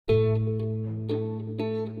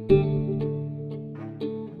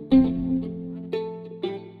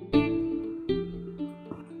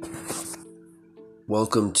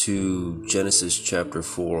Welcome to Genesis chapter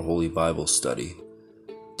 4 Holy Bible Study.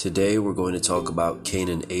 Today we're going to talk about Cain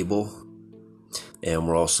and Abel, and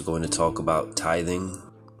we're also going to talk about tithing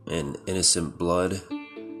and innocent blood,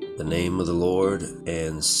 the name of the Lord,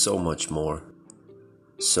 and so much more.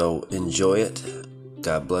 So enjoy it.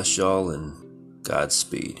 God bless y'all and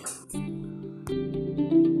Godspeed.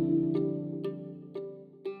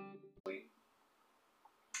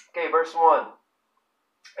 Okay, verse 1.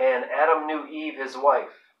 And Adam knew Eve his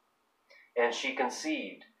wife, and she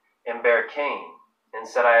conceived, and bare Cain, and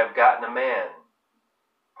said, I have gotten a man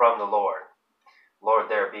from the Lord. Lord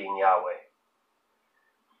there being Yahweh.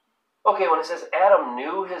 Okay, when it says Adam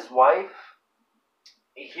knew his wife,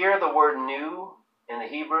 here the word knew in the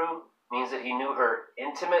Hebrew means that he knew her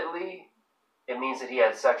intimately. It means that he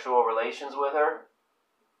had sexual relations with her.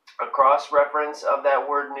 A cross-reference of that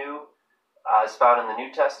word knew is found in the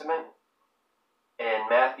New Testament. In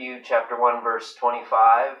Matthew chapter 1, verse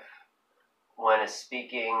 25, when it's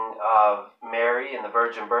speaking of Mary and the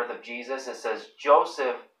virgin birth of Jesus, it says,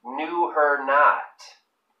 Joseph knew her not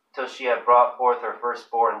till she had brought forth her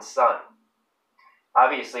firstborn son.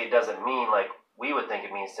 Obviously, it doesn't mean like we would think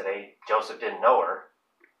it means today, Joseph didn't know her.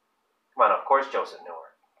 Come on, of course Joseph knew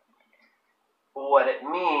her. What it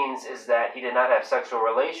means is that he did not have sexual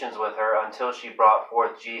relations with her until she brought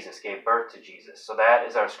forth Jesus, gave birth to Jesus. So that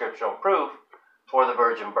is our scriptural proof for the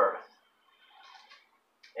virgin birth.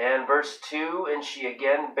 And verse 2, and she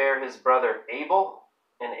again bare his brother Abel,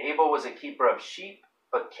 and Abel was a keeper of sheep,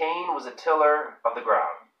 but Cain was a tiller of the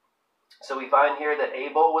ground. So we find here that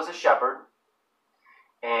Abel was a shepherd,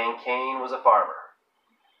 and Cain was a farmer.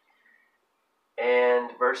 And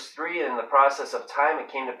verse 3, in the process of time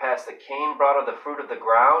it came to pass that Cain brought of the fruit of the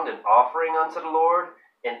ground an offering unto the Lord,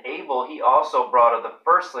 and Abel he also brought of the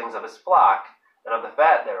firstlings of his flock, and of the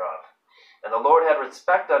fat thereof. And the Lord had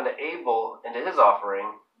respect unto Abel and to his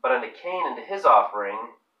offering, but unto Cain and to his offering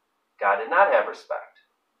God did not have respect.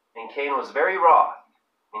 And Cain was very wroth,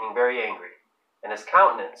 meaning very angry, and his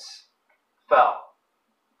countenance fell.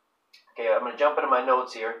 Okay, I'm going to jump into my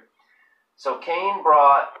notes here. So Cain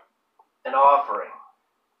brought an offering.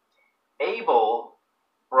 Abel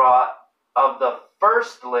brought of the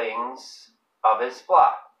firstlings of his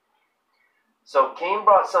flock. So Cain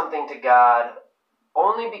brought something to God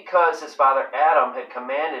only because his father Adam had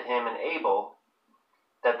commanded him and Abel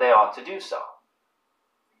that they ought to do so.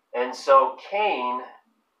 And so Cain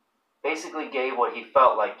basically gave what he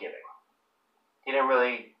felt like giving. He didn't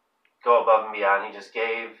really go above and beyond. He just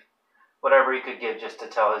gave whatever he could give just to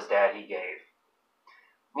tell his dad he gave.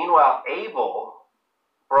 Meanwhile, Abel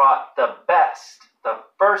brought the best, the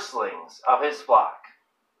firstlings of his flock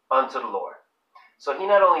unto the Lord. So he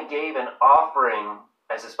not only gave an offering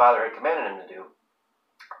as his father had commanded him to do,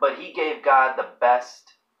 but he gave God the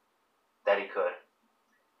best that he could.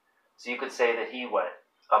 So you could say that he went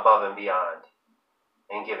above and beyond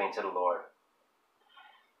in giving to the Lord.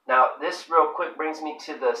 Now, this real quick brings me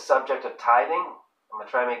to the subject of tithing. I'm going to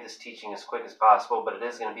try and make this teaching as quick as possible, but it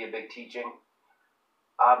is going to be a big teaching.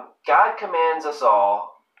 God commands us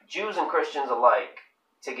all, Jews and Christians alike,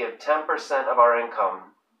 to give 10% of our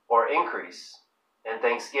income or increase in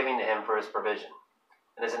thanksgiving to him for his provision.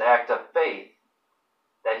 And as an act of faith,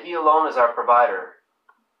 that he alone is our provider,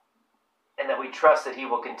 and that we trust that he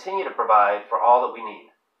will continue to provide for all that we need.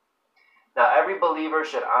 Now, every believer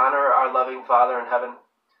should honor our loving Father in heaven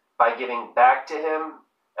by giving back to him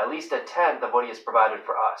at least a tenth of what he has provided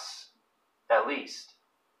for us. At least.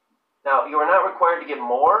 Now, you are not required to give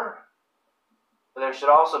more, but there should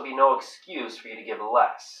also be no excuse for you to give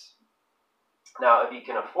less. Now, if you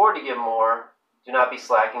can afford to give more, do not be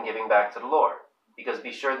slack in giving back to the Lord, because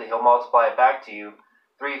be sure that he'll multiply it back to you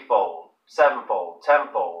threefold, sevenfold,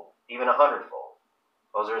 tenfold, even 100-fold.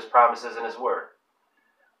 Those are his promises in his word.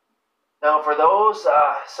 Now, for those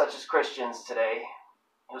such as Christians today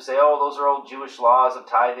who say, oh, those are old Jewish laws of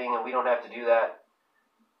tithing and we don't have to do that,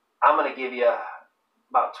 I'm going to give you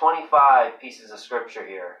about 25 pieces of scripture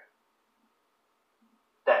here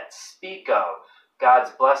that speak of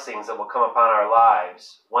God's blessings that will come upon our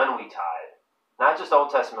lives when we tithe. Not just Old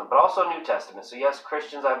Testament, but also New Testament. So yes,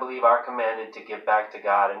 Christians, I believe, are commanded to give back to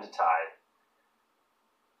God and to tithe.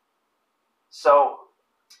 So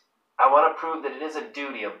I want to prove that it is a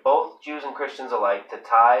duty of both Jews and Christians alike to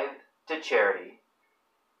tithe to charity,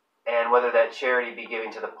 and whether that charity be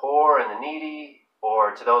giving to the poor and the needy,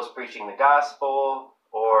 or to those preaching the gospel,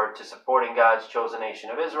 or to supporting God's chosen nation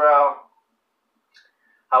of Israel.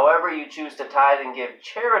 However you choose to tithe and give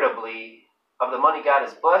charitably of the money God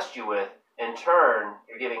has blessed you with, in turn,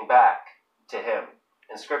 you're giving back to him.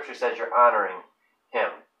 And Scripture says you're honoring him.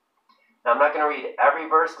 Now, I'm not going to read every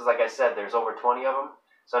verse because, like I said, there's over 20 of them.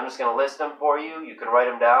 So I'm just going to list them for you. You can write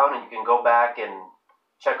them down, and you can go back and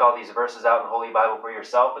check all these verses out in the Holy Bible for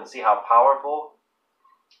yourself and see how powerful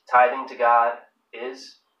tithing to God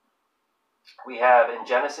is. We have in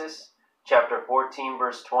Genesis chapter 14,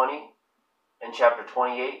 verse 20, and chapter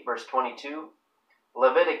 28, verse 22.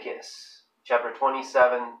 Leviticus chapter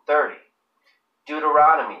 27, 30.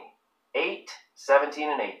 Deuteronomy 8,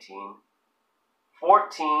 17 and 18.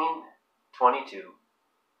 14, 22.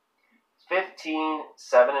 15,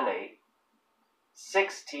 7 and 8.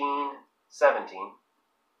 16, 17.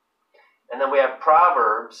 And then we have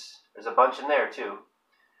Proverbs. There's a bunch in there too.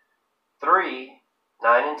 3,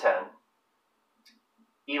 9 and 10.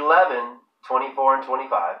 11, 24 and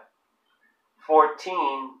 25.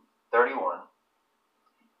 14, 31.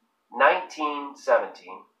 19,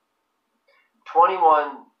 17.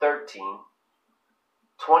 21, 13.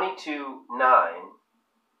 22, 9.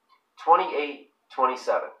 28,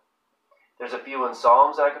 27. There's a few in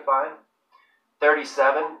Psalms that I could find.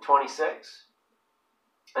 37, 26.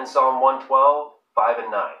 And Psalm 112, 5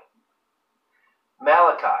 and 9.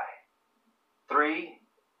 Malachi 3,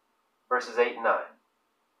 verses 8 and 9.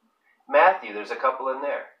 Matthew, there's a couple in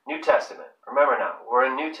there. New Testament. Remember now, we're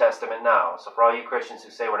in New Testament now. So for all you Christians who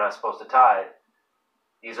say we're not supposed to tithe,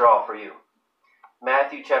 these are all for you.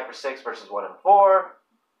 Matthew chapter 6, verses 1 and 4.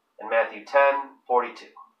 And Matthew 10, 42.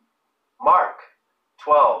 Mark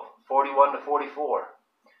 12, 41 to 44.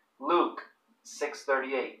 Luke 6,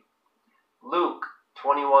 38. Luke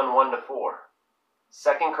 21, 1 to 4.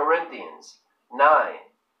 2 Corinthians 9,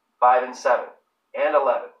 5 and 7 and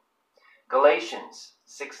 11. Galatians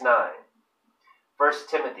 6, 9. 1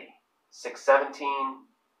 Timothy 6, 17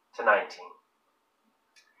 to 19.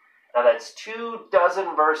 Now that's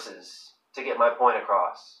 24 verses to get my point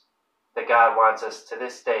across, that God wants us to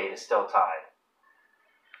this day to still tithe.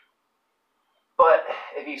 But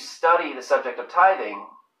if you study the subject of tithing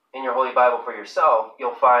in your Holy Bible for yourself,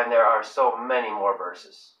 you'll find there are so many more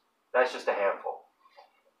verses. That's just a handful.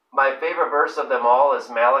 My favorite verse of them all is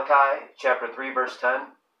Malachi chapter 3, verse 10.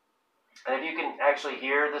 And if you can actually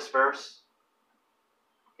hear this verse,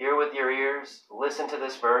 hear with your ears, listen to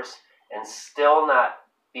this verse, and still not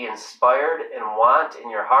be inspired and want in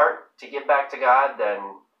your heart to give back to God, then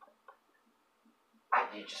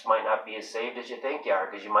you just might not be as saved as you think you are,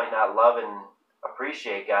 because you might not love and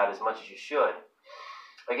appreciate God as much as you should.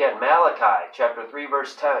 Again, Malachi chapter 3,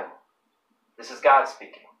 verse 10. This is God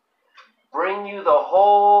speaking. Bring you the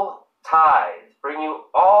whole tithe, bring you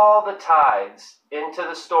all the tithes into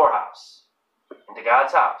the storehouse, into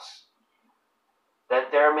God's house, that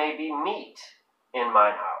there may be meat in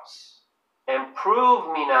mine house. And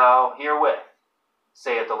prove me now herewith,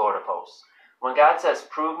 saith the Lord of hosts. When God says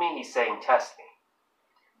prove me, he's saying test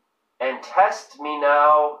me. And test me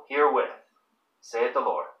now herewith, saith the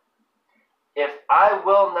Lord, if I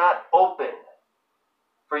will not open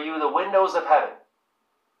for you the windows of heaven,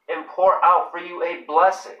 and pour out for you a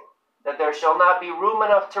blessing, that there shall not be room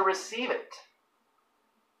enough to receive it.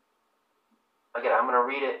 Again, I'm going to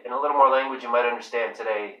read it in a little more language you might understand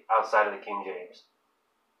today outside of the King James.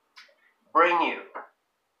 Bring you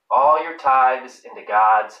all your tithes into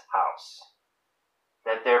God's house,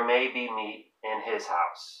 that there may be meat in his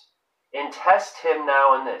house. And test him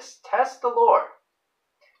now in this. Test the Lord.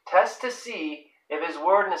 Test to see if his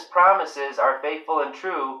word and his promises are faithful and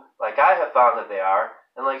true, like I have found that they are,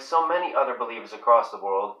 and like so many other believers across the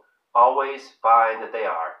world always find that they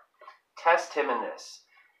are. Test him in this.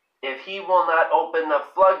 If he will not open the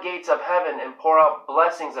floodgates of heaven and pour out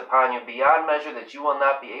blessings upon you beyond measure, that you will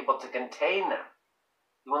not be able to contain them.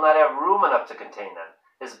 You will not have room enough to contain them.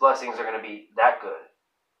 His blessings are going to be that good.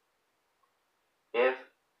 If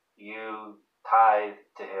you tithe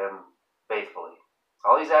to him faithfully.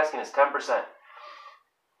 All he's asking is 10%.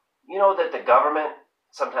 You know that the government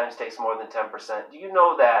sometimes takes more than 10%. Do you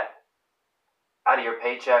know that out of your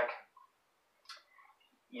paycheck,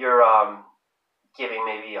 you're giving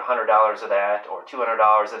maybe $100 of that or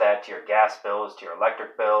 $200 of that to your gas bills, to your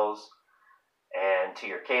electric bills, and to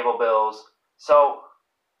your cable bills? So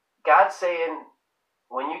God's saying,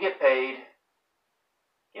 when you get paid,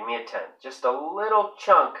 give me a tenth, just a little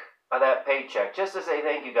chunk of that paycheck, just to say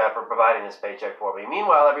thank you, God, for providing this paycheck for me.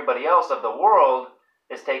 Meanwhile, everybody else of the world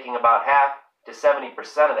is taking about half to 70%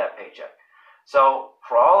 of that paycheck. So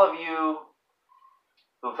for all of you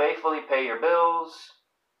who faithfully pay your bills,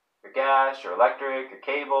 your gas, your electric, your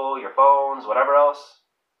cable, your phones, whatever else,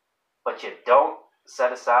 but you don't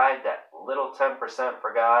set aside that little 10%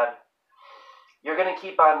 for God, you're going to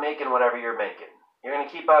keep on making whatever you're making. You're going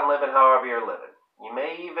to keep on living however you're living. You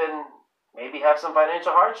may even maybe have some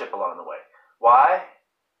financial hardship along the way. Why?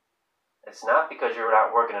 It's not because you're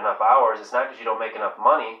not working enough hours. It's not because you don't make enough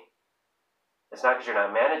money. It's not because you're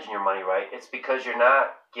not managing your money right. It's because you're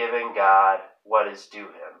not giving God what is due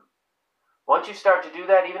him. Once you start to do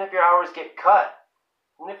that, even if your hours get cut,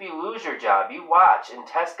 even if you lose your job, you watch and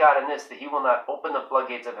test God in this, that he will not open the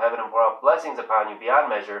floodgates of heaven and pour out blessings upon you beyond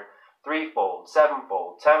measure, threefold,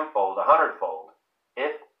 sevenfold, tenfold, 100-fold.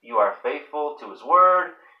 If you are faithful to his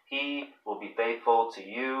word, he will be faithful to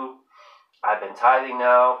you. I've been tithing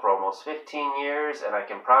now for almost 15 years, and I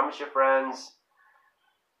can promise you, friends,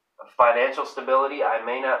 financial stability. I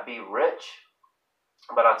may not be rich,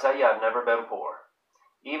 but I'll tell you, I've never been poor.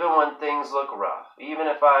 Even when things look rough, even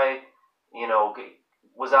if I,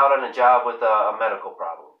 was out on a job with a medical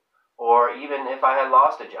problem, or even if I had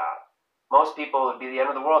lost a job, most people, it would be the end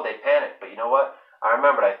of the world. They'd panic. But you know what? I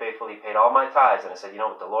remembered I faithfully paid all my tithes, and I said, you know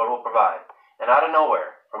what? The Lord will provide. And out of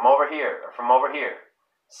nowhere, from over here or from over here,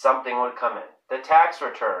 something would come in. The tax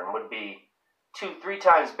return would be 2-3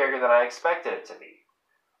 times bigger than I expected it to be.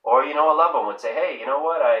 Or, a loved one would say, hey, you know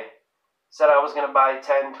what? I said I was going to buy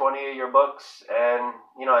 10, 20 of your books, and,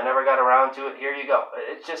 I never got around to it. Here you go.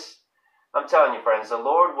 It's just, I'm telling you, friends, the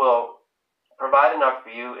Lord will provide enough for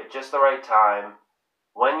you at just the right time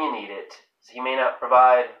when you need it. He may not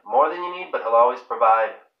provide more than you need, but he'll always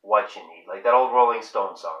provide what you need. Like that old Rolling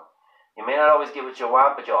Stone song. You may not always get what you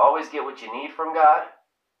want, but you'll always get what you need from God.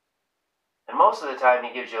 And most of the time,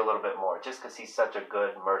 he gives you a little bit more, just because he's such a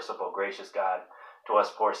good, merciful, gracious God to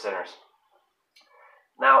us poor sinners.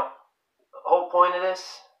 Now, the whole point of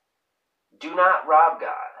this, do not rob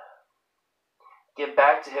God. Give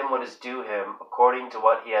back to him what is due him according to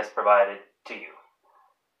what he has provided to you.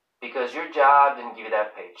 Because your job didn't give you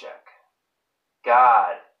that paycheck.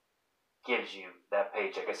 God gives you that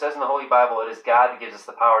paycheck. It says in the Holy Bible, it is God that gives us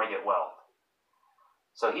the power to get wealth.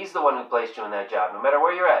 So he's the one who placed you in that job. No matter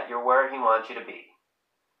where you're at, you're where he wants you to be.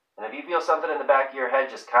 And if you feel something in the back of your head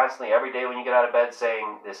just constantly every day when you get out of bed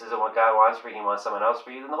saying, this isn't what God wants for you, he wants someone else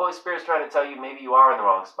for you, then the Holy Spirit's trying to tell you maybe you are in the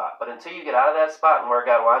wrong spot. But until you get out of that spot and where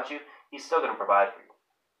God wants you, he's still going to provide for you.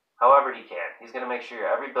 However he can. He's going to make sure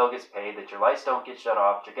your every bill gets paid, that your lights don't get shut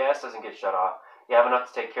off, that your gas doesn't get shut off, you have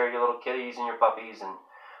enough to take care of your little kitties and your puppies and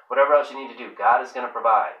whatever else you need to do. God is going to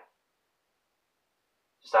provide.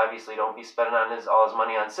 Just obviously don't be spending all his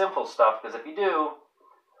money on sinful stuff, because if you do,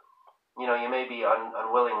 you may be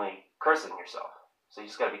unwillingly cursing yourself. So you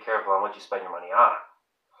just got to be careful on what you spend your money on.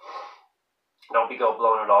 Don't be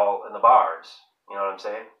blowing it all in the bars. You know what I'm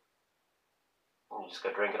saying? You just got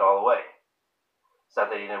to drink it all away. It's not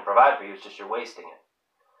that he didn't provide for you, it's just you're wasting it.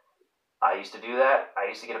 I used to do that. I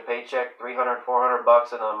used to get a paycheck, $300,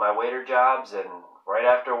 $400 on my waiter jobs, and right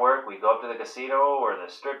after work, we'd go up to the casino or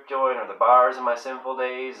the strip joint or the bars in my sinful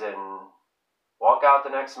days and walk out the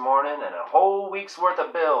next morning, and a whole week's worth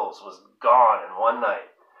of bills was gone in one night.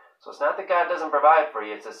 So it's not that God doesn't provide for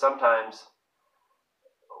you, it's that sometimes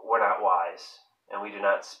we're not wise, and we do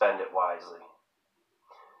not spend it wisely.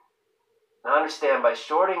 Now understand, by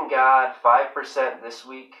shorting God 5% this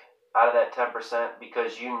week out of that 10%,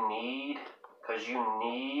 because you need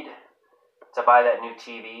to buy that new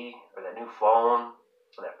TV or that new phone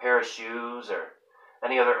or that pair of shoes or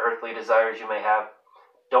any other earthly desires you may have,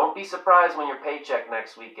 don't be surprised when your paycheck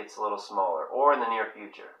next week gets a little smaller, or in the near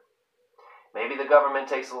future. Maybe the government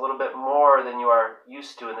takes a little bit more than you are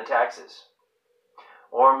used to in the taxes.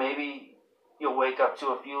 Or maybe you'll wake up to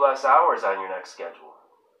a few less hours on your next schedule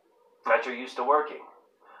that you're used to working.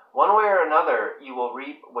 One way or another, you will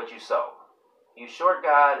reap what you sow. You short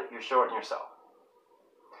God, you're shorting yourself.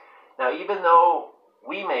 Now, even though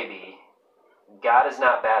we may be, God is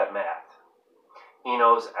not bad at math. He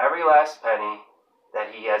knows every last penny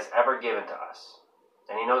that he has ever given to us.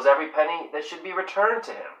 And he knows every penny that should be returned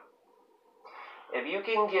to him. If you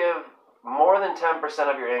can give more than 10%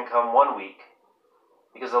 of your income one week,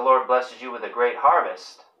 because the Lord blesses you with a great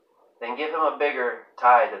harvest, then give him a bigger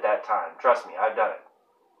tithe at that time. Trust me, I've done it.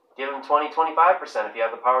 Give him 20, 25% if you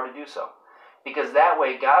have the power to do so. Because that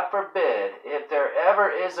way, God forbid, if there ever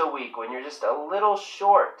is a week when you're just a little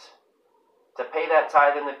short to pay that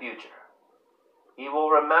tithe in the future, he will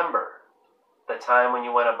remember the time when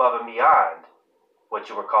you went above and beyond what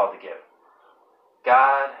you were called to give.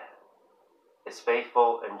 God is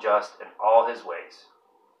faithful and just in all his ways.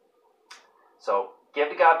 So give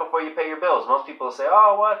to God before you pay your bills. Most people will say,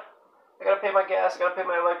 oh, what? I got to pay my gas, I got to pay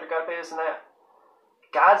my electric, I got to pay this and that.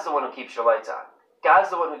 God's the one who keeps your lights on.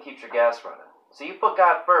 God's the one who keeps your gas running. So you put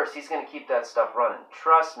God first, he's going to keep that stuff running.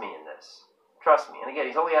 Trust me in this. Trust me. And again,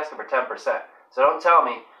 he's only asking for 10%. So don't tell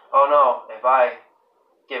me, oh no, if I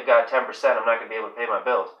give God 10%, I'm not going to be able to pay my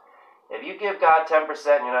bills. If you give God 10%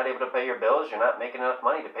 and you're not able to pay your bills, you're not making enough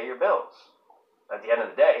money to pay your bills at the end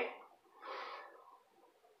of the day.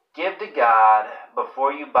 Give to God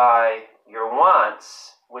before you buy your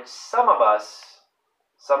wants, which some of us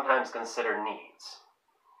sometimes consider needs.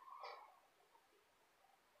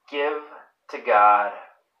 Give to God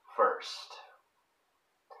first.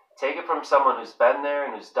 Take it from someone who's been there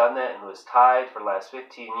and who's done that and who has tithed for the last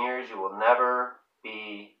 15 years. You will never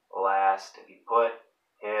be last if you put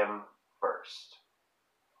Him first.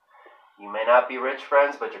 You may not be rich,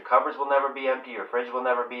 friends, but your cupboards will never be empty, your fridge will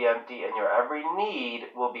never be empty, and your every need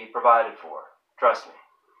will be provided for. Trust me.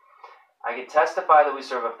 I can testify that we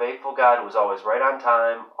serve a faithful God who is always right on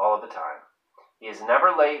time, all of the time. He is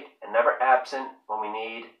never late and never absent when we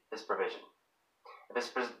need His provision. If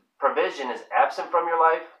His provision is absent from your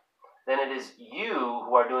life, then it is you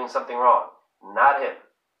who are doing something wrong, not Him.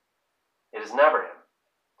 It is never Him.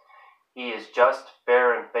 He is just,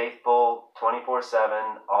 fair, and faithful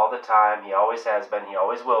 24/7 all the time. He always has been. He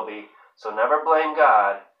always will be. So never blame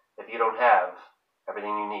God if you don't have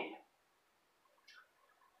everything you need.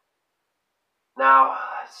 Now,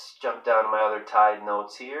 let's jump down to my other tithe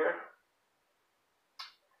notes here.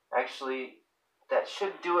 Actually, that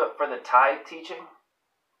should do it for the tithe teaching,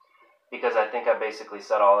 because I think I basically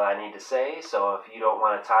said all that I need to say. So if you don't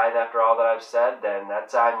want to tithe after all that I've said, then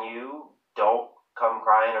that's on you. Don't come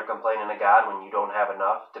crying or complaining to God when you don't have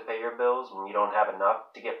enough to pay your bills, when you don't have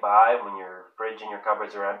enough to get by, when your fridge and your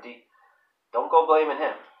cupboards are empty. Don't go blaming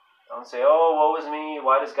Him. Don't say, oh, woe is me,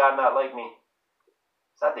 why does God not like me?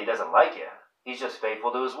 It's not that He doesn't like you. He's just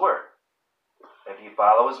faithful to His word. If you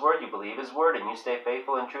follow His word, you believe His word, and you stay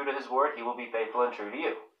faithful and true to His word, He will be faithful and true to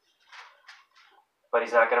you. But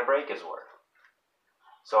He's not going to break His word.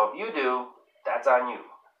 So if you do, that's on you.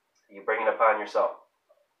 You bring it upon yourself.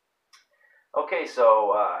 Okay,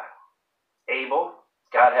 so Abel,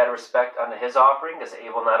 God had respect unto his offering, because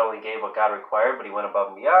Abel not only gave what God required, but he went above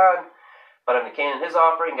and beyond. But unto Cain and his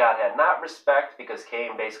offering, God had not respect, because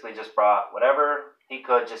Cain basically just brought whatever he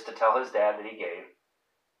could just to tell his dad that he gave.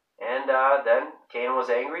 And then Cain was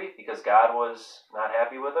angry because God was not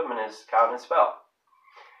happy with him, and his countenance fell.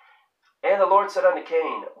 And the Lord said unto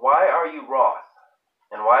Cain, why are you wroth,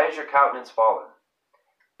 and why is your countenance fallen?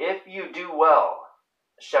 If you do well,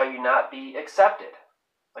 shall you not be accepted?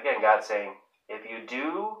 Again, God saying, if you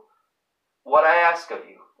do what I ask of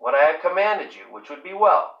you, what I have commanded you, which would be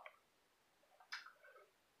well,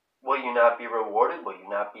 will you not be rewarded? Will you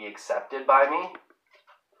not be accepted by me?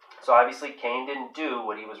 So obviously Cain didn't do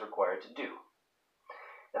what he was required to do.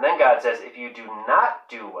 And then God says, if you do not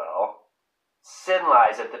do well, sin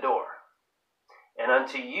lies at the door. And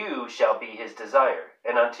unto you shall be his desire.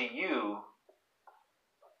 And unto you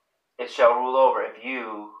it shall rule over if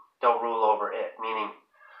you don't rule over it. Meaning,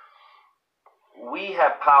 we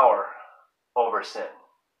have power over sin.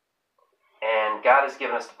 And God has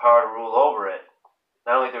given us the power to rule over it,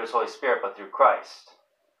 not only through His Holy Spirit, but through Christ.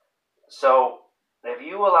 So, if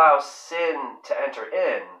you allow sin to enter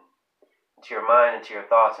in to your mind and to your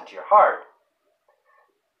thoughts and to your heart,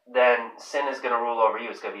 then sin is going to rule over you.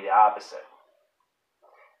 It's going to be the opposite.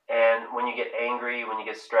 And when you get angry, when you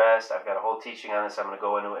get stressed, I've got a whole teaching on this, I'm going to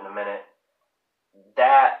go into it in a minute,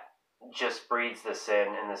 that just breeds the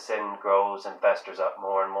sin, and the sin grows and festers up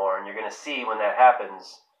more and more. And you're going to see when that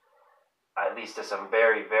happens, at least to some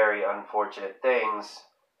very, very unfortunate things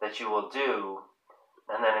that you will do,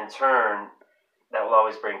 and then in turn, that will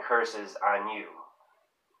always bring curses on you.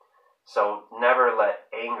 So never let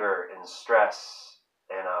anger and stress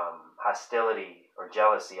and hostility or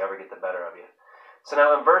jealousy ever get the better of you. So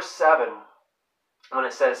now in verse 7, when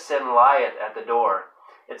it says sin lieth at the door,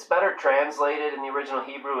 it's better translated in the original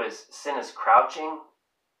Hebrew as sin is crouching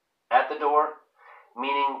at the door,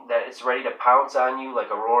 meaning that it's ready to pounce on you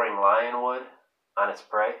like a roaring lion would on its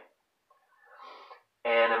prey.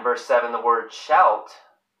 And in verse 7, the word shout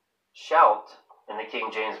in the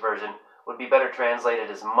King James Version would be better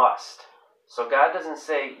translated as must. So God doesn't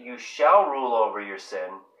say you shall rule over your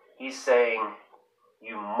sin. He's saying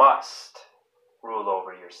you must rule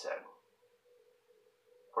over your sin.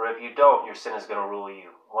 For if you don't, your sin is going to rule you,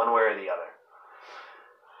 one way or the other.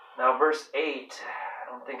 Now verse 8,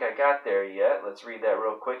 I don't think I got there yet. Let's read that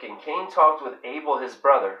real quick. And Cain talked with Abel his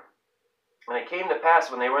brother. And it came to pass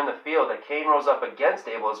when they were in the field that Cain rose up against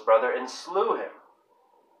Abel his brother and slew him.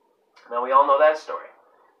 Now we all know that story.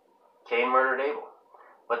 Cain murdered Abel.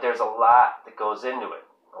 But there's a lot that goes into it.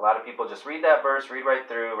 A lot of people just read that verse, read right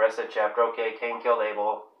through, rest of the chapter. Okay, Cain killed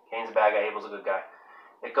Abel. Cain's a bad guy, Abel's a good guy.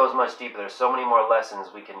 It goes much deeper. There's so many more lessons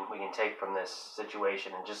we can take from this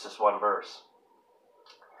situation in just this one verse.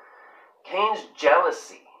 Cain's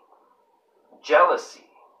jealousy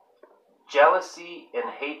and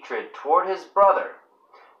hatred toward his brother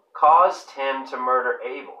caused him to murder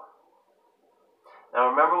Abel. Now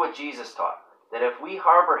remember what Jesus taught, that if we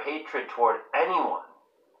harbor hatred toward anyone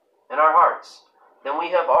in our hearts, then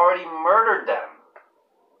we have already murdered them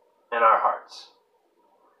in our hearts.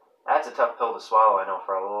 That's a tough pill to swallow, I know,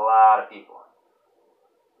 for a lot of people.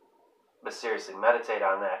 But seriously, meditate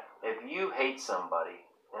on that. If you hate somebody,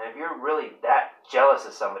 and if you're really that jealous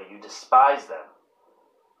of somebody, you despise them,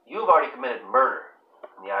 you've already committed murder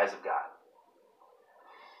in the eyes of God.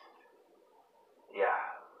 Yeah.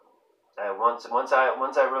 Once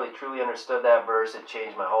I really truly understood that verse, it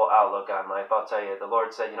changed my whole outlook on life. I'll tell you, the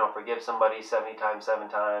Lord said, forgive somebody 70 times, 7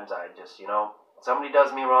 times. I just, somebody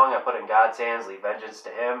does me wrong, I put it in God's hands, leave vengeance to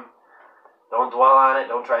Him. Don't dwell on it.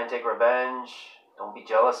 Don't try and take revenge. Don't be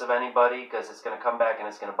jealous of anybody, because it's going to come back and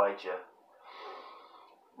it's going to bite you.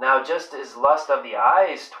 Now, just as lust of the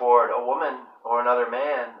eyes toward a woman or another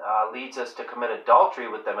man leads us to commit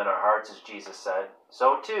adultery with them in our hearts, as Jesus said,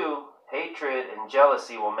 so too, hatred and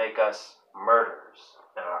jealousy will make us murderers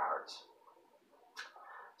in our hearts.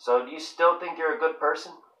 So do you still think you're a good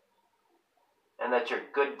person? And that your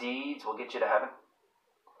good deeds will get you to heaven?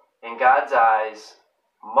 In God's eyes,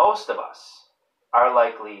 most of us are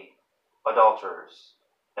likely adulterers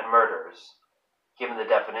and murderers, given the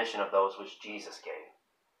definition of those which Jesus gave.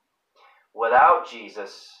 Without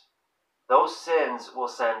Jesus, those sins will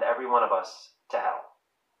send every one of us to hell.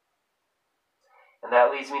 And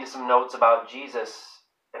that leads me to some notes about Jesus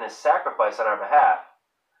and His sacrifice on our behalf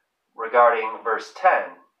regarding verse 10.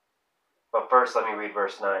 But first, let me read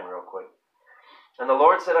verse 9 real quick. And the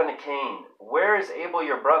Lord said unto Cain, Where is Abel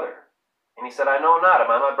your brother? And he said, I know not.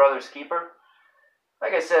 Am I my brother's keeper?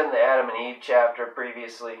 Like I said in the Adam and Eve chapter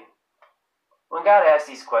previously, when God asks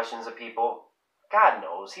these questions of people, God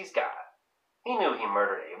knows. He's God. He knew he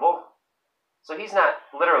murdered Abel. So He's not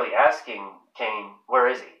literally asking Cain, where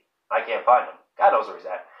is he? I can't find him. God knows where he's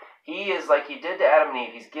at. He is like He did to Adam and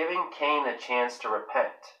Eve. He's giving Cain a chance to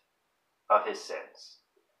repent of his sins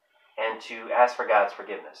and to ask for God's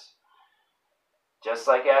forgiveness. Just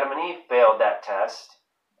like Adam and Eve failed that test,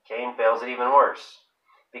 Cain fails it even worse,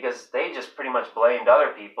 because they just pretty much blamed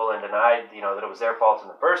other people and denied, that it was their fault in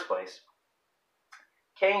the first place.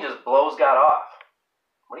 Cain just blows God off.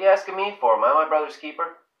 What are you asking me for? Am I my brother's keeper?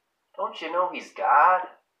 Don't you know He's God?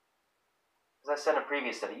 As I said in a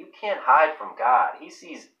previous study, you can't hide from God. He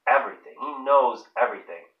sees everything. He knows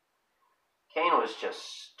everything. Cain was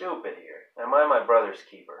just stupid here. Am I my brother's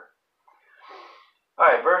keeper? All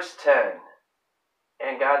right, verse 10.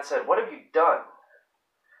 And God said, What have you done?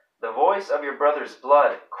 The voice of your brother's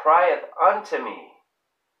blood crieth unto me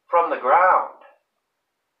from the ground.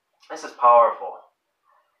 This is powerful.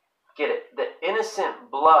 Get it? The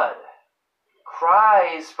innocent blood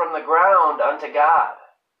cries from the ground unto God.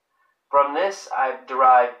 From this I've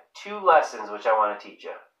derived 2 lessons which I want to teach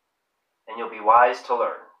you, and you'll be wise to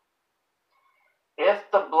learn.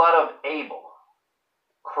 If the blood of Abel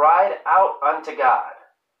cried out unto God,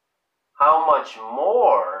 how much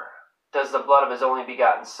more does the blood of His only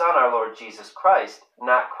begotten Son, our Lord Jesus Christ,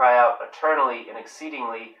 not cry out eternally and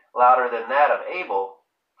exceedingly louder than that of Abel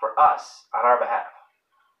for us on our behalf?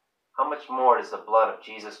 How much more does the blood of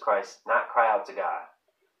Jesus Christ not cry out to God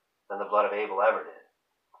than the blood of Abel ever did?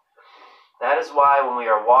 That is why when we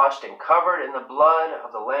are washed and covered in the blood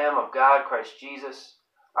of the Lamb of God, Christ Jesus,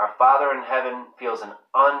 our Father in heaven feels an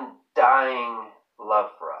undying love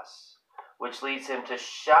for us, which leads Him to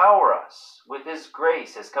shower us with His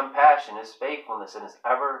grace, His compassion, His faithfulness, and His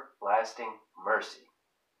everlasting mercy.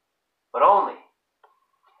 But only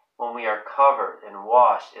when we are covered and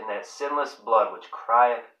washed in that sinless blood which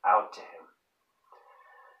crieth out to Him.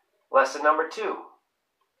 Lesson number 2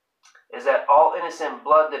 is that all innocent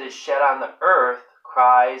blood that is shed on the earth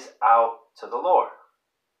cries out to the Lord,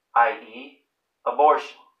 i.e.,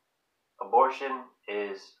 abortion. Abortion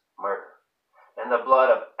is murder. And the blood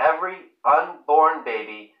of every unborn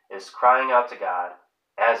baby is crying out to God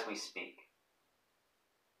as we speak.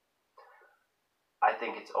 I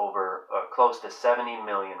think it's over close to 70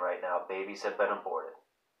 million right now babies have been aborted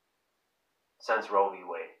since Roe v.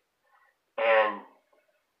 Wade. And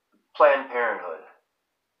Planned Parenthood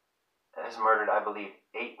has murdered, I believe,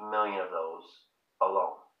 8 million of those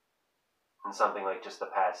alone in something like just the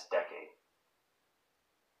past decade.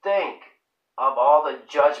 Think of all the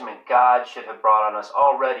judgment God should have brought on us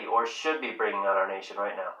already, or should be bringing on our nation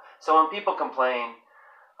right now. So when people complain,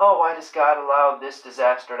 oh, why does God allow this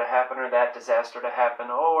disaster to happen or that disaster to happen?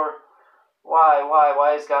 Or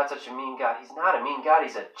why is God such a mean God? He's not a mean God,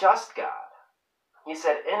 He's a just God. He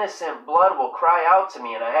said, innocent blood will cry out to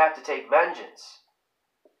me and I have to take vengeance.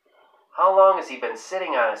 How long has He been sitting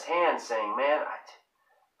on His hands saying, man,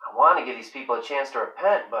 I want to give these people a chance to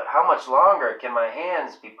repent, but how much longer can my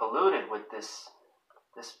hands be polluted with this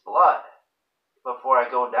this blood before I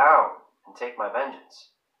go down and take my vengeance.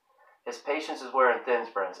 His patience is wearing thin,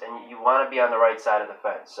 friends, and you want to be on the right side of the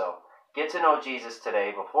fence. So get to know Jesus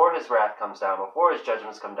today before his wrath comes down, before his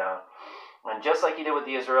judgments come down. And just like he did with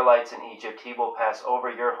the Israelites in Egypt, he will pass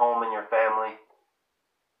over your home and your family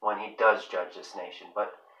when he does judge this nation.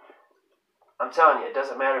 But I'm telling you, it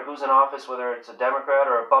doesn't matter who's in office, whether it's a Democrat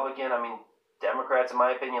or a Republican. I mean, Democrats, in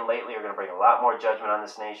my opinion, lately are going to bring a lot more judgment on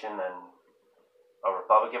this nation than a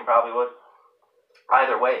Republican probably would.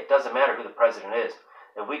 Either way, it doesn't matter who the president is.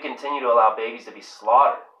 If we continue to allow babies to be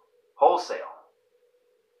slaughtered wholesale,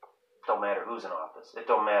 it don't matter who's in office. It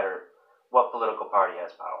don't matter what political party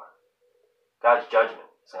has power. God's judgment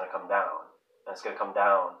is going to come down, and it's going to come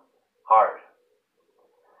down hard.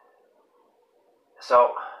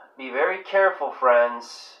 So be very careful,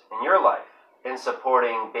 friends, in your life in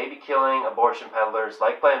supporting baby-killing abortion peddlers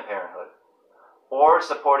like Planned Parenthood, or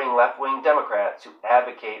supporting left-wing Democrats who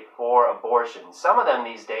advocate for abortion. Some of them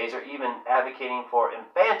these days are even advocating for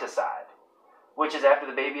infanticide, which is after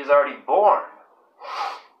the baby is already born.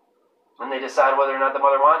 And they decide whether or not the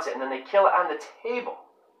mother wants it, and then they kill it on the table.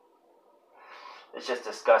 It's just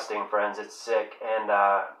disgusting, friends. It's sick. And,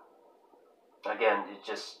 again, it's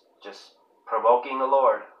just provoking the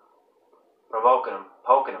Lord. Provoking him,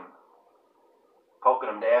 poking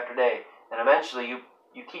him day after day. And eventually you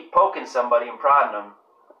keep poking somebody and prodding them,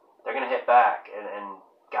 they're going to hit back. And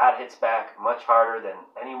God hits back much harder than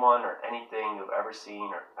anyone or anything you've ever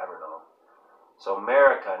seen or ever known. So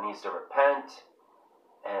America needs to repent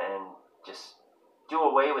and just do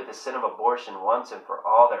away with the sin of abortion once and for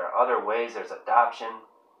all. There are other ways. There's adoption.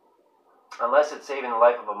 Unless it's saving the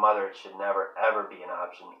life of a mother, it should never, ever be an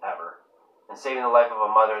option, ever. And saving the life of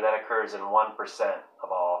a mother, that occurs in 1%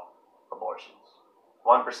 of all abortions.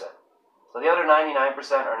 1%. So the other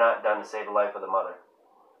 99% are not done to save the life of the mother.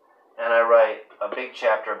 And I write a big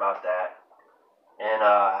chapter about that in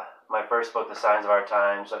my first book, The Signs of Our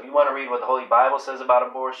Times. So if you want to read what the Holy Bible says about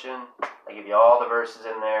abortion, I give you all the verses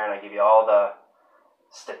in there, and I give you all the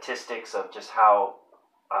statistics of just how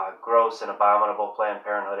gross and abominable Planned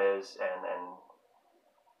Parenthood is, and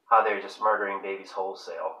how they're just murdering babies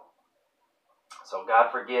wholesale. So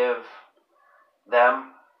God forgive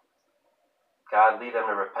them. God lead them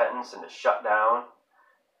to repentance and to shut down.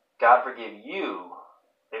 God forgive you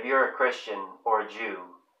if you're a Christian or a Jew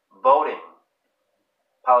voting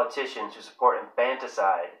politicians who support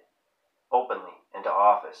infanticide openly into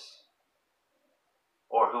office,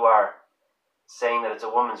 or who are saying that it's a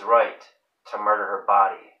woman's right to murder her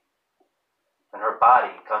body, and her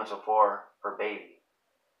body comes before her baby,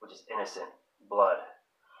 which is innocent blood.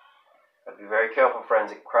 But be very careful,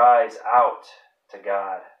 friends. It cries out to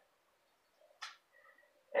God.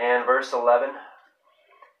 And verse 11,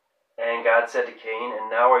 and God said to Cain, and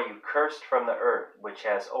now are you cursed from the earth, which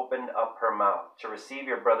has opened up her mouth to receive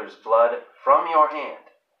your brother's blood from your hand.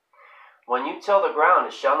 When you till the ground,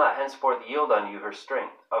 it shall not henceforth yield unto you her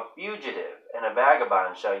strength. A fugitive and a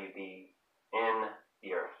vagabond shall you be in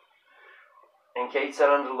the earth. And Cain said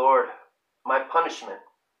unto the Lord, my punishment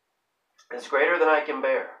is greater than I can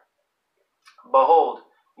bear. Behold,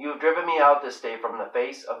 you have driven me out this day from the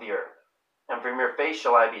face of the earth, and from your face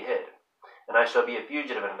shall I be hid, and I shall be a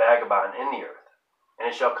fugitive and vagabond in the earth. And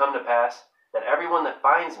it shall come to pass that everyone that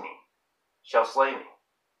finds me shall slay me.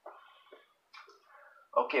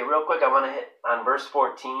 Okay, real quick, I want to hit on verse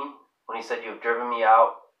 14, when he said, you have driven me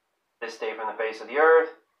out this day from the face of the earth.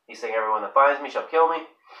 He's saying, everyone that finds me shall kill me.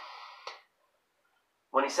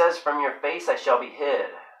 When he says, from your face I shall be hid,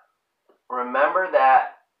 remember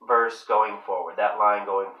that verse going forward, that line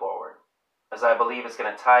going forward, as I believe it's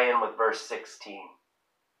going to tie in with verse 16.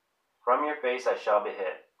 From your face I shall be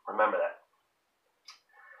hid. Remember that.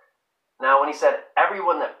 Now, when he said,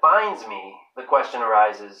 everyone that finds me, the question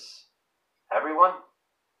arises, everyone?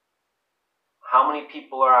 How many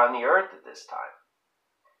people are on the earth at this time?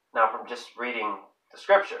 Now, from just reading the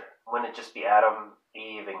scripture, wouldn't it just be Adam,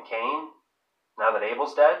 Eve, and Cain? Now that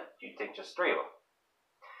Abel's dead, you'd think just 3 of them.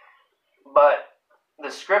 But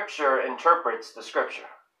the scripture interprets the scripture.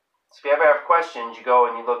 So if you ever have questions, you go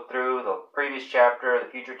and you look through the previous chapter, the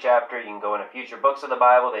future chapter. You can go into future books of the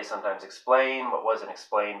Bible. They sometimes explain what wasn't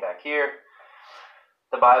explained back here.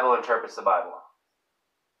 The Bible interprets the Bible.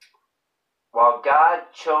 While God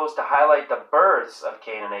chose to highlight the births of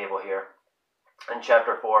Cain and Abel here in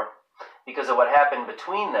chapter 4, because of what happened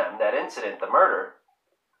between them, that incident, the murder,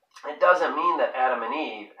 it doesn't mean that Adam and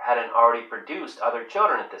Eve hadn't already produced other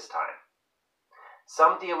children at this time.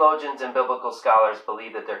 Some theologians and biblical scholars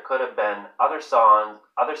believe that there could have been other sons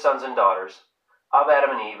and daughters of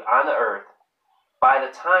Adam and Eve on the earth by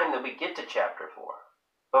the time that we get to chapter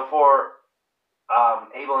 4, before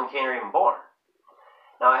Abel and Cain are even born.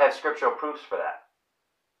 Now I have scriptural proofs for that.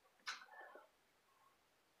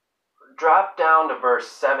 Drop down to verse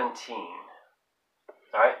 17.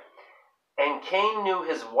 All right. And Cain knew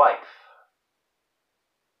his wife.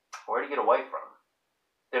 Where did he get a wife from?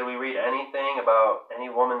 Did we read anything about any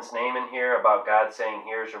woman's name in here about God saying,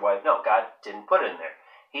 here's your wife? No, God didn't put it in there.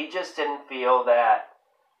 He just didn't feel that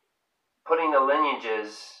putting the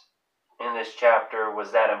lineages in this chapter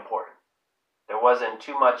was that important. There wasn't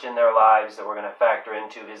too much in their lives that we're going to factor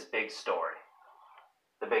into his big story.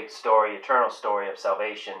 The big story, eternal story of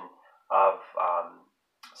salvation of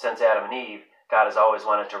since Adam and Eve, God has always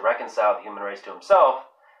wanted to reconcile the human race to himself,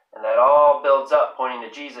 and that all builds up, pointing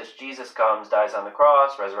to Jesus. Jesus comes, dies on the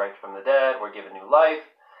cross, resurrected from the dead, we're given new life.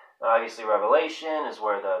 And obviously, Revelation is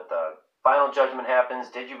where the final judgment happens.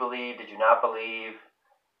 Did you believe? Did you not believe?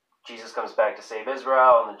 Jesus comes back to save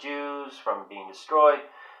Israel and the Jews from being destroyed.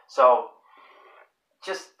 So,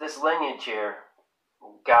 just this lineage here,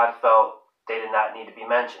 God felt they did not need to be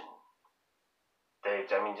mentioned.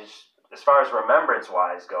 Just as far as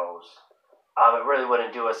remembrance-wise goes, it really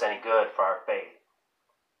wouldn't do us any good for our faith,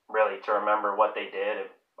 really, to remember what they did.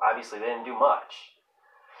 Obviously, they didn't do much.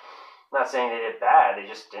 I'm not saying they did bad, they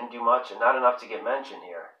just didn't do much and not enough to get mentioned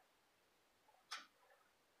here.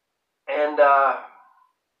 And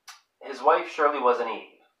his wife surely wasn't Eve.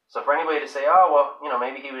 So for anybody to say, oh, well,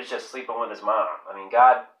 maybe he was just sleeping with his mom.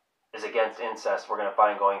 God is against incest, we're going to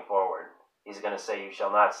find going forward. He's going to say, you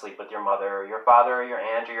shall not sleep with your mother, or your father, or your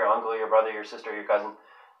aunt, or your uncle, or your brother, your sister, or your cousin.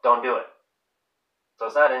 Don't do it. So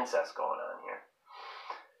it's not incest going on here.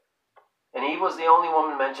 And Eve was the only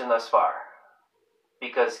woman mentioned thus far.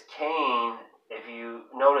 Because Cain, if you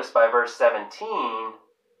notice by verse 17,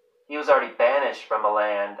 he was already banished from the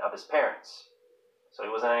land of his parents. So he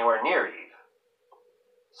wasn't anywhere near Eve.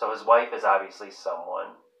 So his wife is obviously someone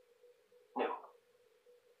new.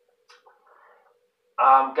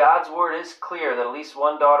 God's word is clear that at least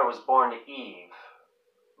one daughter was born to Eve.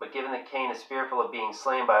 But given that Cain is fearful of being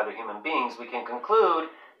slain by other human beings, we can conclude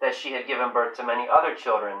that she had given birth to many other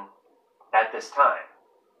children at this time.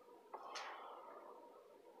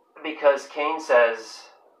 Because Cain says,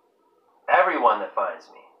 everyone that finds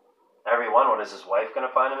me. Everyone, what is his wife going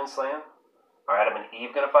to find him and slay him? Are Adam and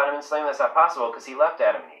Eve going to find him and slay him? That's not possible because he left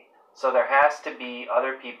Adam and Eve. So there has to be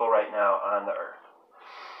other people right now on the earth.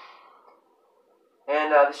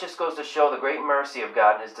 And this just goes to show the great mercy of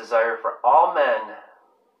God and his desire for all men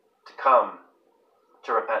to come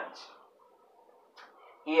to repentance.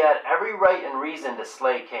 He had every right and reason to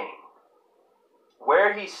slay Cain,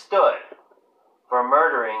 where he stood for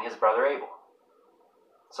murdering his brother Abel.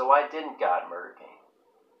 So why didn't God murder Cain?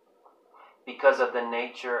 Because of the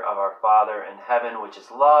nature of our Father in heaven, which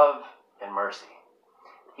is love and mercy.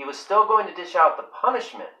 He was still going to dish out the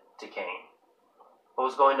punishment to Cain, but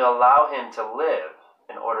was going to allow him to live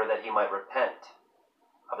in order that he might repent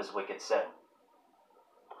of his wicked sin.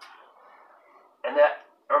 And that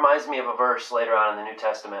reminds me of a verse later on in the New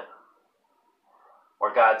Testament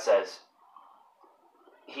where God says,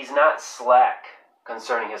 he's not slack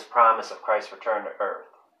concerning his promise of Christ's return to earth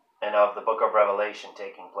and of the book of Revelation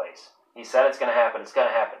taking place. He said it's going to happen, it's going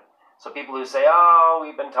to happen. So people who say, oh,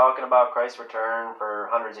 we've been talking about Christ's return for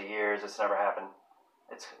hundreds of years, it's never happened.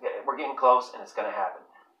 We're getting close and it's going to happen.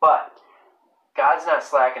 But God's not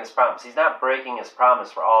slack in his promise. He's not breaking his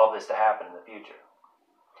promise for all of this to happen in the future.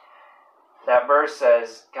 That verse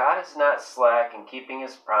says, God is not slack in keeping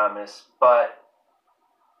his promise, but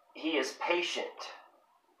he is patient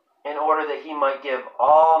in order that he might give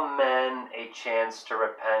all men a chance to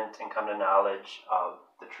repent and come to knowledge of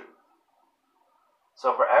the truth.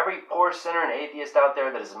 So for every poor sinner and atheist out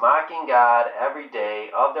there that is mocking God every day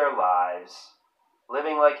of their lives,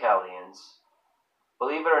 living like hellions,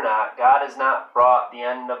 believe it or not, God has not brought the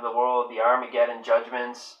end of the world, the Armageddon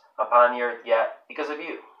judgments upon the earth yet because of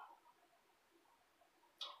you.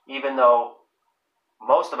 Even though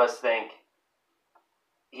most of us think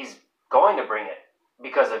he's going to bring it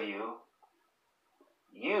because of you,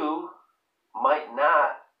 you might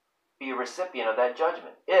not be a recipient of that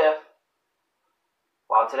judgment. If,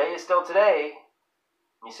 while today is still today,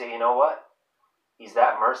 you say, you know what? He's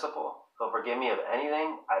that merciful. He'll forgive me of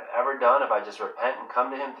anything I've ever done if I just repent and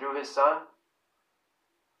come to him through his Son.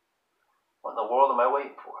 What in the world am I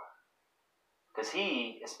waiting for? Because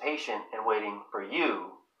he is patient and waiting for you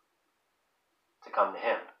to come to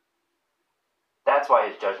him. That's why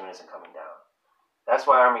his judgment isn't coming down. That's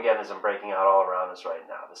why Armageddon isn't breaking out all around us right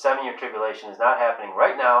now. The 7-year tribulation is not happening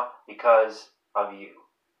right now because of you.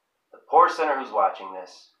 The poor sinner who's watching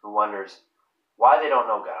this, who wonders why they don't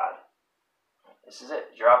know God, this is it.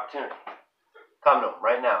 It's your opportunity. Come to him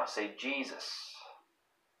right now. Say, Jesus,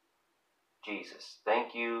 Jesus,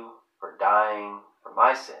 thank you for dying for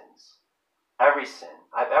my sins. Every sin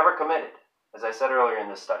I've ever committed, as I said earlier in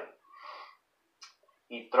this study.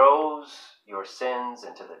 He throws your sins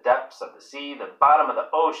into the depths of the sea, the bottom of the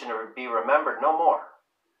ocean, to be remembered no more.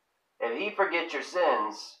 If he forgets your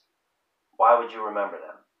sins, why would you remember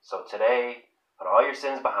them? So today, put all your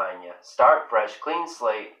sins behind you. Start fresh, clean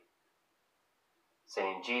slate,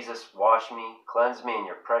 saying, Jesus, wash me, cleanse me in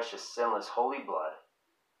your precious, sinless, holy blood.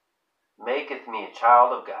 Maketh me a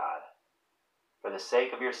child of God for the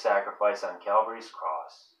sake of your sacrifice on Calvary's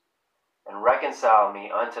cross, and reconcile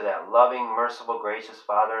me unto that loving, merciful, gracious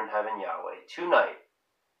Father in heaven, Yahweh, tonight.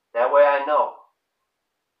 That way I know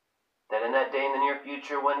that in that day in the near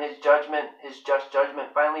future, when his just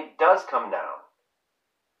judgment finally does come down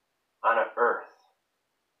on an earth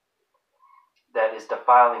that is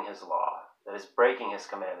defiling his law, that is breaking his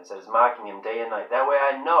commandments, that is mocking him day and night, that way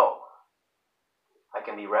I know I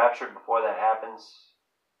can be raptured before that happens,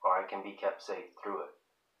 or I can be kept safe through it.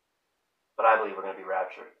 But I believe we're going to be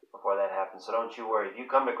raptured before that happens, so don't you worry. If you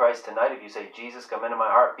come to Christ tonight, if you say, Jesus, come into my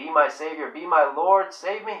heart, be my Savior, be my Lord,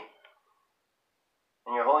 save me.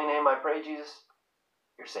 In your holy name I pray, Jesus,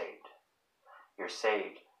 you're saved. You're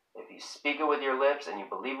saved. If you speak it with your lips and you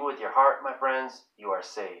believe it with your heart, my friends, you are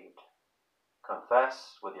saved.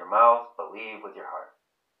 Confess with your mouth, believe with your heart.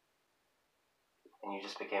 And you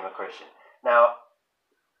just became a Christian. Now,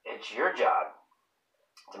 it's your job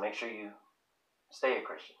to make sure you stay a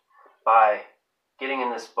Christian by getting in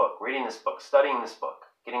this book, reading this book, studying this book,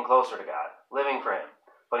 getting closer to God, living for him,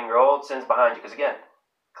 putting your old sins behind you. Because again,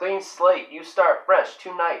 clean slate, you start fresh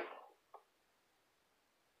tonight.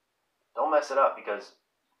 Don't mess it up, because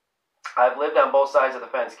I've lived on both sides of the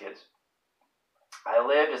fence, kids. I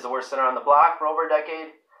lived as the worst sinner on the block for over a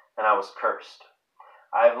decade, and I was cursed.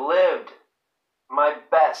 I've lived my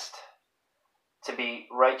best to be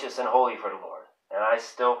righteous and holy for the Lord, and I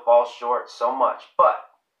still fall short so much. But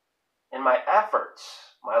in my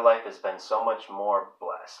efforts, my life has been so much more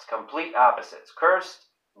blessed. Complete opposites. Cursed,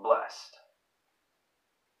 blessed.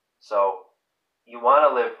 So you want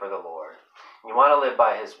to live for the Lord. You want to live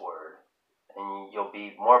by his word, and you'll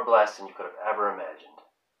be more blessed than you could have ever imagined.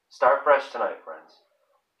 Start fresh tonight, friends.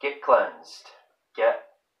 Get cleansed. Get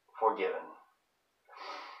forgiven.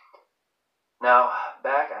 Now,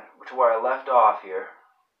 back to where I left off here.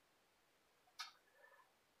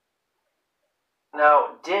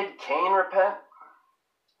 Now, did Cain repent?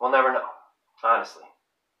 We'll never know, honestly.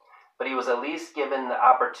 But he was at least given the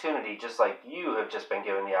opportunity, just like you have just been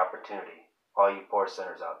given the opportunity, all you poor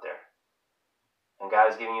sinners out there. And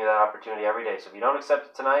God is giving you that opportunity every day. So if you don't accept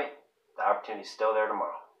it tonight, the opportunity is still there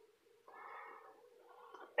tomorrow.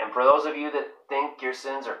 And for those of you that think your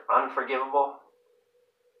sins are unforgivable,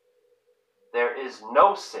 there is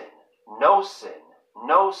no sin, no sin,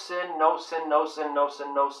 no sin, no sin, no sin, no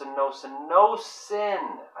sin, no sin, no sin, no sin.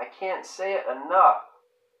 I can't say it enough.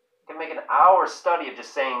 I can make an hour study of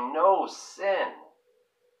just saying no sin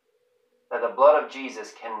that the blood of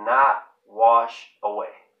Jesus cannot wash away.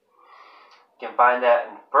 You can find that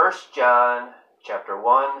in 1 John chapter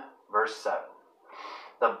 1, verse 7.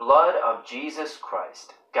 The blood of Jesus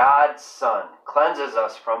Christ, God's Son, cleanses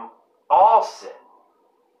us from all sin.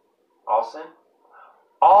 All sin?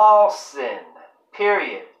 All sin.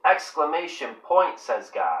 Period. Exclamation point,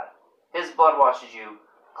 says God. His blood washes you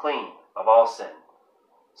clean of all sin.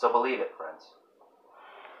 So believe it, friends.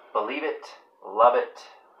 Believe it, love it,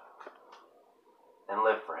 and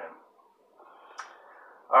live for him.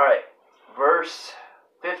 All right, verse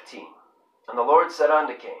 15. And the Lord said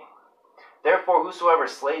unto Cain, Therefore whosoever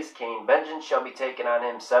slays Cain, vengeance shall be taken on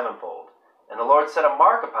him sevenfold. And the Lord set a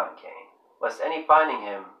mark upon Cain, lest any finding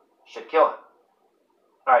him should kill him.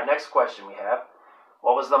 All right, next question we have.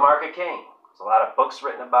 What was the mark of Cain? There's a lot of books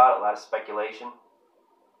written about it, a lot of speculation.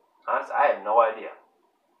 Honestly, I have no idea.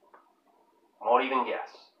 Won't even guess.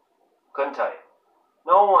 Couldn't tell you.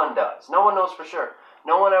 No one does. No one knows for sure.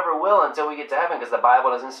 No one ever will until we get to heaven, because the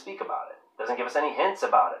Bible doesn't speak about it. Doesn't give us any hints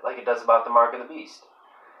about it, like it does about the mark of the beast.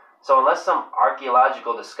 So unless some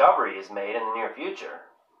archaeological discovery is made in the near future,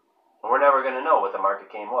 we're never going to know what the mark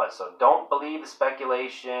of Cain was. So don't believe the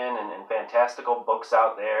speculation and fantastical books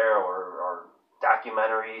out there or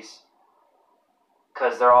documentaries,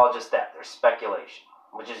 because they're all just that. They're speculation,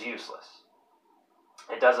 which is useless.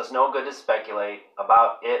 It does us no good to speculate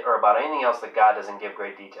about it or about anything else that God doesn't give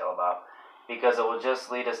great detail about, because it will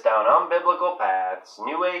just lead us down unbiblical paths,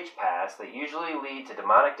 New Age paths that usually lead to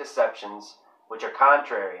demonic deceptions which are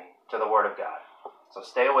contrary to the Word of God. So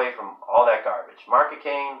stay away from all that garbage. Mark of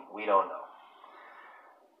Cain, we don't know.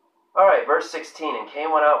 All right, verse 16. And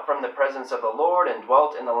Cain went out from the presence of the Lord and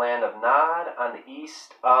dwelt in the land of Nod on the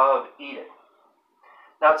east of Eden.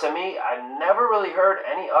 Now, to me, I've never really heard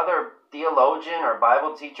any other theologian or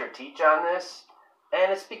Bible teacher teach on this.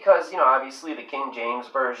 And it's because, obviously the King James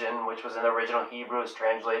Version, which was in the original Hebrew, is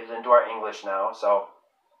translated into our English now. So,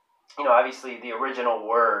 obviously the original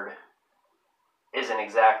word isn't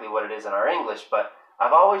exactly what it is in our English, but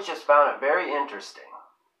I've always just found it very interesting.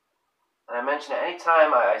 And I mention it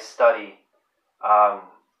anytime I study,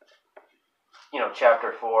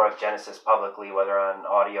 chapter 4 of Genesis publicly, whether on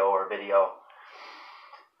audio or video.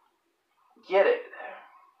 Get it.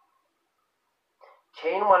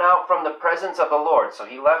 Cain went out from the presence of the Lord, so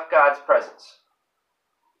he left God's presence,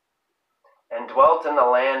 and dwelt in the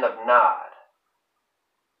land of Nod.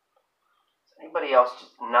 Does anybody else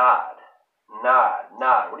just nod?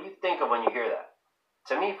 Nod. What do you think of when you hear that?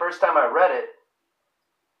 To me, first time I read it,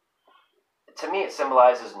 to me it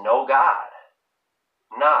symbolizes no God.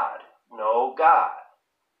 Nod, no God.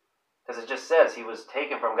 Because it just says he was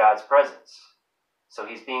taken from God's presence. So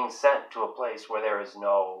he's being sent to a place where there is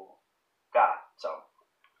no God. So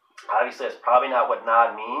obviously that's probably not what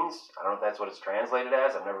nod means. I don't know if that's what it's translated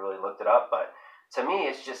as. I've never really looked it up. But to me,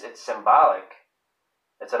 it's symbolic.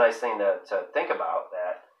 It's a nice thing to think about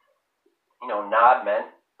that, nod meant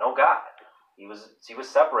no God. He was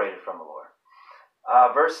separated from the Lord.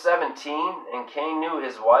 Verse 17, and Cain knew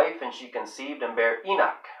his wife, and she conceived and bare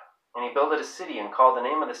Enoch. And he builded a city and called the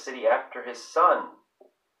name of the city after his son,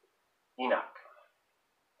 Enoch.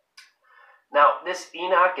 Now, this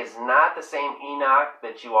Enoch is not the same Enoch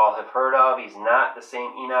that you all have heard of. He's not the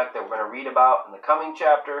same Enoch that we're going to read about in the coming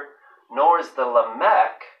chapter, nor is the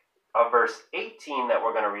Lamech of verse 18 that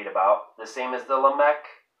we're going to read about the same as the Lamech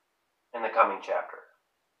in the coming chapter,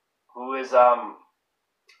 who is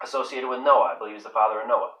associated with Noah. I believe he's the father of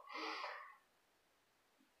Noah.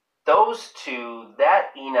 Those two, that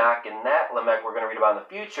Enoch and that Lamech we're going to read about in the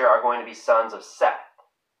future, are going to be sons of Seth,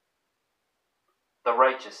 the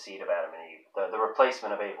righteous seed of Adam and Eve, the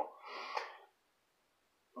replacement of Abel.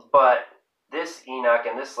 But this Enoch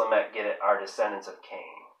and this Lamech are descendants of Cain.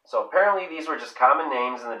 So apparently these were just common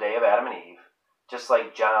names in the day of Adam and Eve, just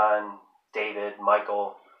like John, David,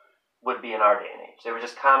 Michael would be in our day and age. They were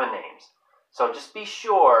just common names. So just be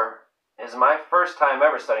sure, as my first time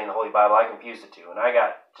ever studying the Holy Bible, I confused the two, and I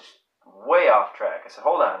got just way off track. I said,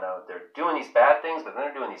 hold on now, they're doing these bad things, but then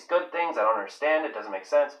they're doing these good things. I don't understand it. Doesn't make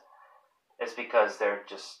sense. It's because they're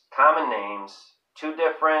just common names, two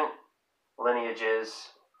different lineages,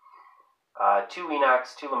 two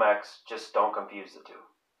Enochs, two Lamechs. Just don't confuse the two.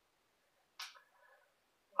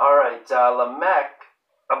 All right, Lamech,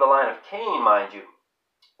 of the line of Cain, mind you,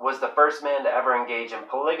 was the first man to ever engage in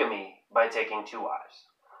polygamy by taking two wives.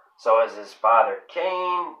 So as his father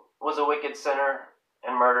Cain was a wicked sinner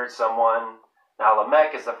and murdered someone, now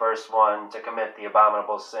Lamech is the first one to commit the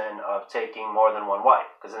abominable sin of taking more than one wife.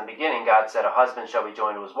 Because in the beginning, God said a husband shall be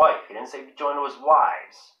joined to his wife. He didn't say be joined to his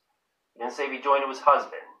wives. He didn't say be joined to his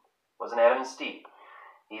husband. It wasn't Adam and Steve.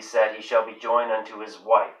 He said he shall be joined unto his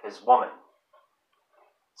wife, his woman.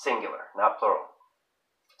 Singular, not plural.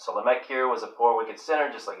 So Lamech here was a poor wicked sinner,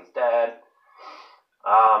 just like his dad.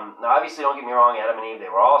 Now obviously, don't get me wrong, Adam and Eve, they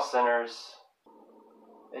were all sinners.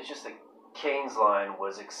 It's just that Cain's line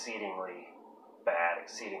was exceedingly bad,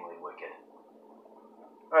 exceedingly wicked.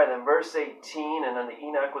 Alright, then verse 18, and unto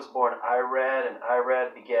Enoch was born Irad, and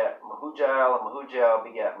Irad begat Mehujael, and Mehujael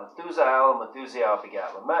begat Methusael, and Methusael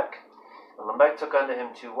begat Lamech. And Lamech took unto him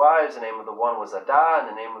two wives, the name of the one was Adah, and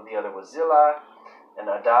the name of the other was Zillah. And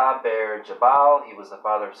Adah bare Jabal. He was the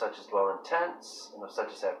father of such as dwell in tents, and of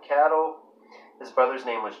such as have cattle. His brother's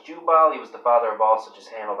name was Jubal. He was the father of all such as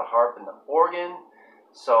handle the harp and the organ.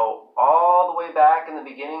 So all the way back in the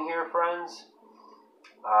beginning here, friends,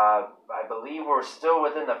 I believe we're still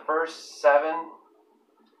within the first 7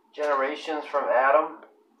 generations from Adam.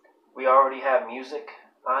 We already have music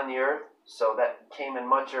on the earth, so that came in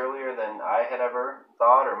much earlier than I had ever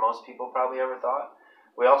thought, or most people probably ever thought.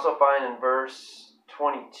 We also find in verse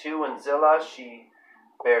 22, in Zillah, she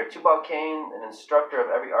bare Tubal-Cain, an instructor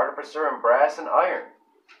of every artificer in brass and iron.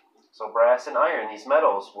 So brass and iron, these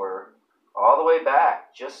metals were all the way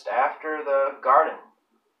back, just after the Garden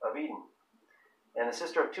of Eden. And the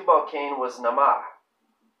sister of Tubal-Cain was Naamah.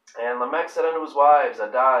 And Lamech said unto his wives,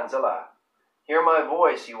 Adah and Zillah, hear my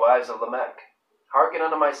voice, you wives of Lamech. Hearken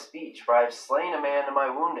unto my speech, for I have slain a man to my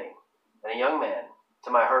wounding, and a young man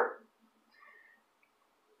to my hurt.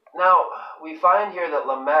 Now, we find here that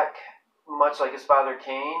Lamech, much like his father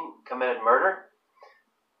Cain, committed murder,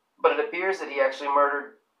 but it appears that he actually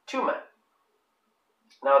murdered 2 men.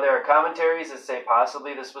 Now, there are commentaries that say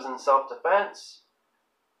possibly this was in self-defense,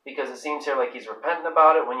 because it seems here like he's repentant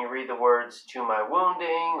about it when you read the words "to my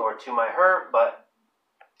wounding" or "to my hurt," but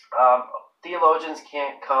theologians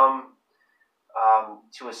can't come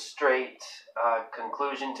to a straight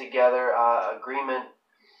conclusion together, agreement.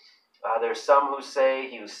 There's some who say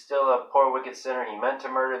he was still a poor, wicked sinner. He meant to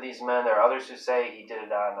murder these men. There are others who say he did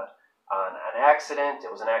it on an accident.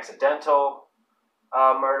 It was an accidental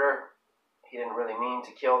murder. He didn't really mean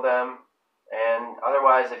to kill them. And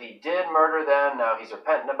otherwise, if he did murder them, now he's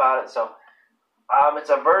repentant about it. So it's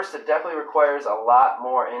a verse that definitely requires a lot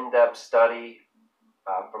more in-depth study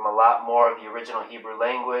from a lot more of the original Hebrew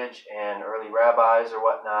language and early rabbis or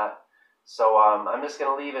whatnot. So I'm just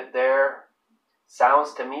going to leave it there.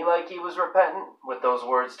 Sounds to me like he was repentant with those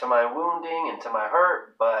words, "to my wounding" and "to my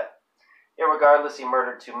hurt," but irregardless, he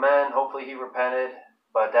murdered 2 men. Hopefully he repented,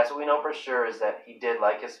 but that's what we know for sure, is that he did,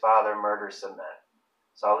 like his father, murder some men.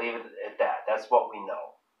 So I'll leave it at that. That's what we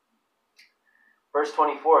know. Verse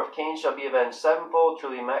 24, "If Cain shall be avenged sevenfold,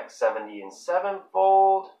 truly Mech 70 and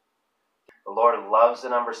sevenfold." The Lord loves the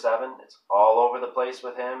number 7. It's all over the place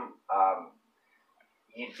with him.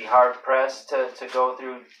 You'd be hard-pressed to go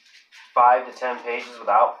through 5 to 10 pages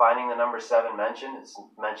without finding the number 7 mentioned. It's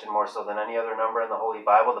mentioned more so than any other number in the Holy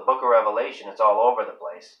Bible. The book of Revelation, it's all over the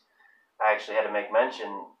place. I actually had to make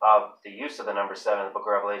mention of the use of the number 7 in the book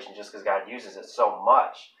of Revelation just because God uses it so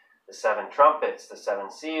much. The 7 trumpets, the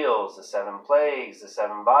 7 seals, the 7 plagues, the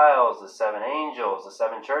 7 vials, the 7 angels, the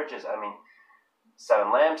 7 churches.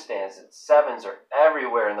 7 lampstands. Sevens are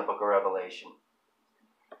everywhere in the book of Revelation.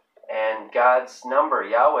 And God's number,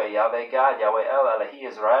 Yahweh, Yahweh God, Yahweh El, Elohi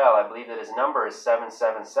Israel, I believe that his number is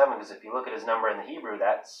 777, because if you look at his number in the Hebrew,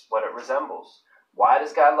 that's what it resembles. Why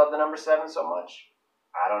does God love the number 7 so much?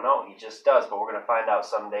 I don't know. He just does, but we're going to find out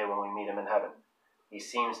someday when we meet him in heaven. He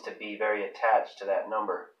seems to be very attached to that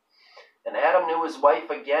number. "And Adam knew his wife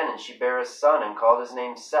again, and she bare a son, and called his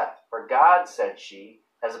name Seth. For God, said she,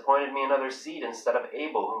 has appointed me another seed instead of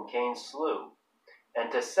Abel, whom Cain slew. And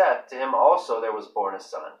to Seth, to him also there was born a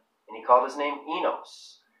son, and he called his name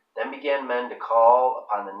Enos. Then began men to call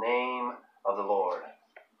upon the name of the Lord."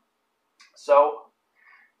 So,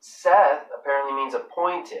 Seth apparently means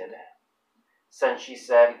appointed, since she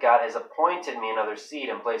said, "God has appointed me another seed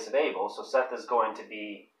in place of Abel." So Seth is going to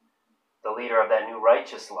be the leader of that new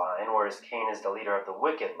righteous line, whereas Cain is the leader of the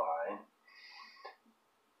wicked line.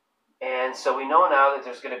 And so we know now that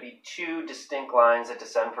there's going to be 2 distinct lines that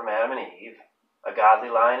descend from Adam and Eve, a godly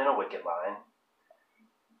line and a wicked line.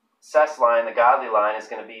 Seth's line, the godly line, is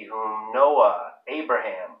going to be whom Noah,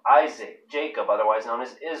 Abraham, Isaac, Jacob, otherwise known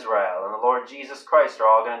as Israel, and the Lord Jesus Christ are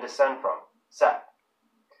all going to descend from, Seth.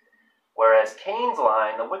 Whereas Cain's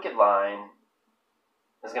line, the wicked line,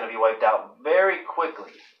 is going to be wiped out very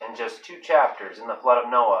quickly in just 2 chapters in the flood of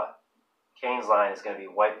Noah. Cain's line is going to be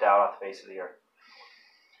wiped out off the face of the earth.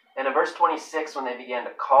 And in verse 26, when they began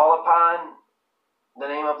to call upon the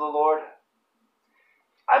name of the Lord,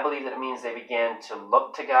 I believe that it means they began to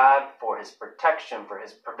look to God for his protection, for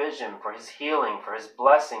his provision, for his healing, for his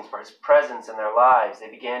blessings, for his presence in their lives. They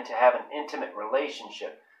began to have an intimate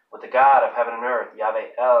relationship with the God of heaven and earth, Yahweh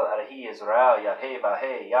El, Elohi Israel,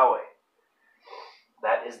 Yahweh, Yahweh.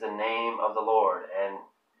 That is the name of the Lord. And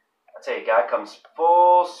I tell you, God comes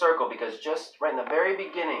full circle, because just right in the very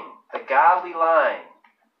beginning, the godly line,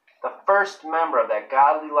 the first member of that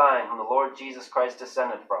godly line whom the Lord Jesus Christ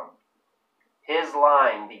descended from, his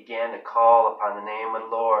line began to call upon the name of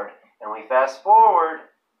the Lord. And we fast forward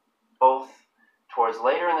both towards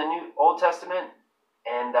later in the New Old Testament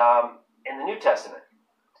and in the New Testament.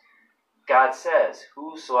 God says,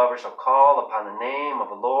 "Whosoever shall call upon the name of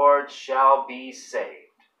the Lord shall be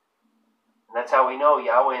saved." And that's how we know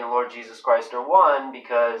Yahweh and the Lord Jesus Christ are one,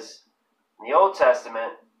 because in the Old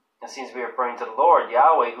Testament, it seems to be referring to the Lord,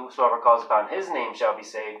 Yahweh, "Whosoever calls upon his name shall be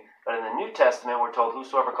saved." But in the New Testament, we're told,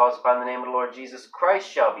 "Whosoever calls upon the name of the Lord Jesus Christ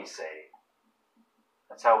shall be saved."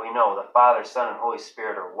 That's how we know the Father, Son, and Holy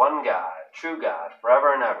Spirit are one God, true God,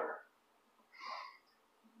 forever and ever.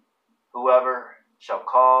 "Whoever shall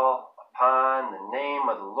call upon the name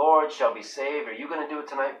of the Lord shall be saved." Are you going to do it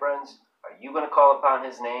tonight, friends? Are you going to call upon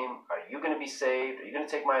his name? Are you going to be saved? Are you going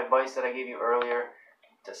to take my advice that I gave you earlier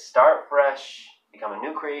to start fresh, become a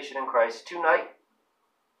new creation in Christ tonight?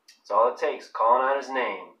 That's all it takes, calling on his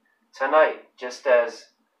name tonight, just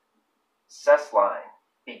as Seth's line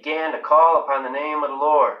began to call upon the name of the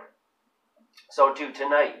Lord. So too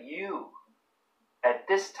tonight, you, at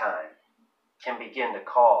this time, can begin to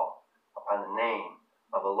call upon the name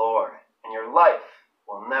of the Lord. And your life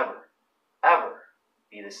will never, ever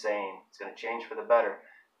be the same. It's going to change for the better.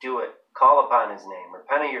 Do it. Call upon his name.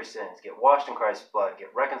 Repent of your sins. Get washed in Christ's blood.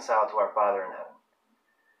 Get reconciled to our Father in heaven.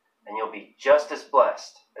 and you'll be just as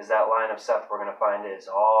blessed as that line of Seth we're going to find is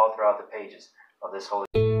all throughout the pages of this holy.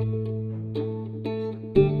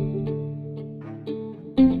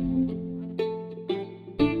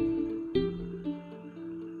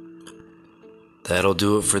 That'll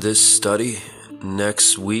do it for this study.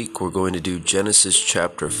 Next week, we're going to do Genesis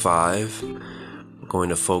chapter 5. We're going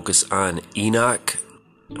to focus on Enoch,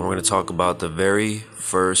 and we're going to talk about the very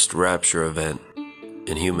first rapture event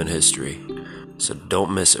in human history. So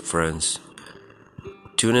don't miss it, friends.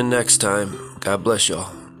 Tune in next time. God bless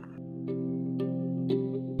y'all.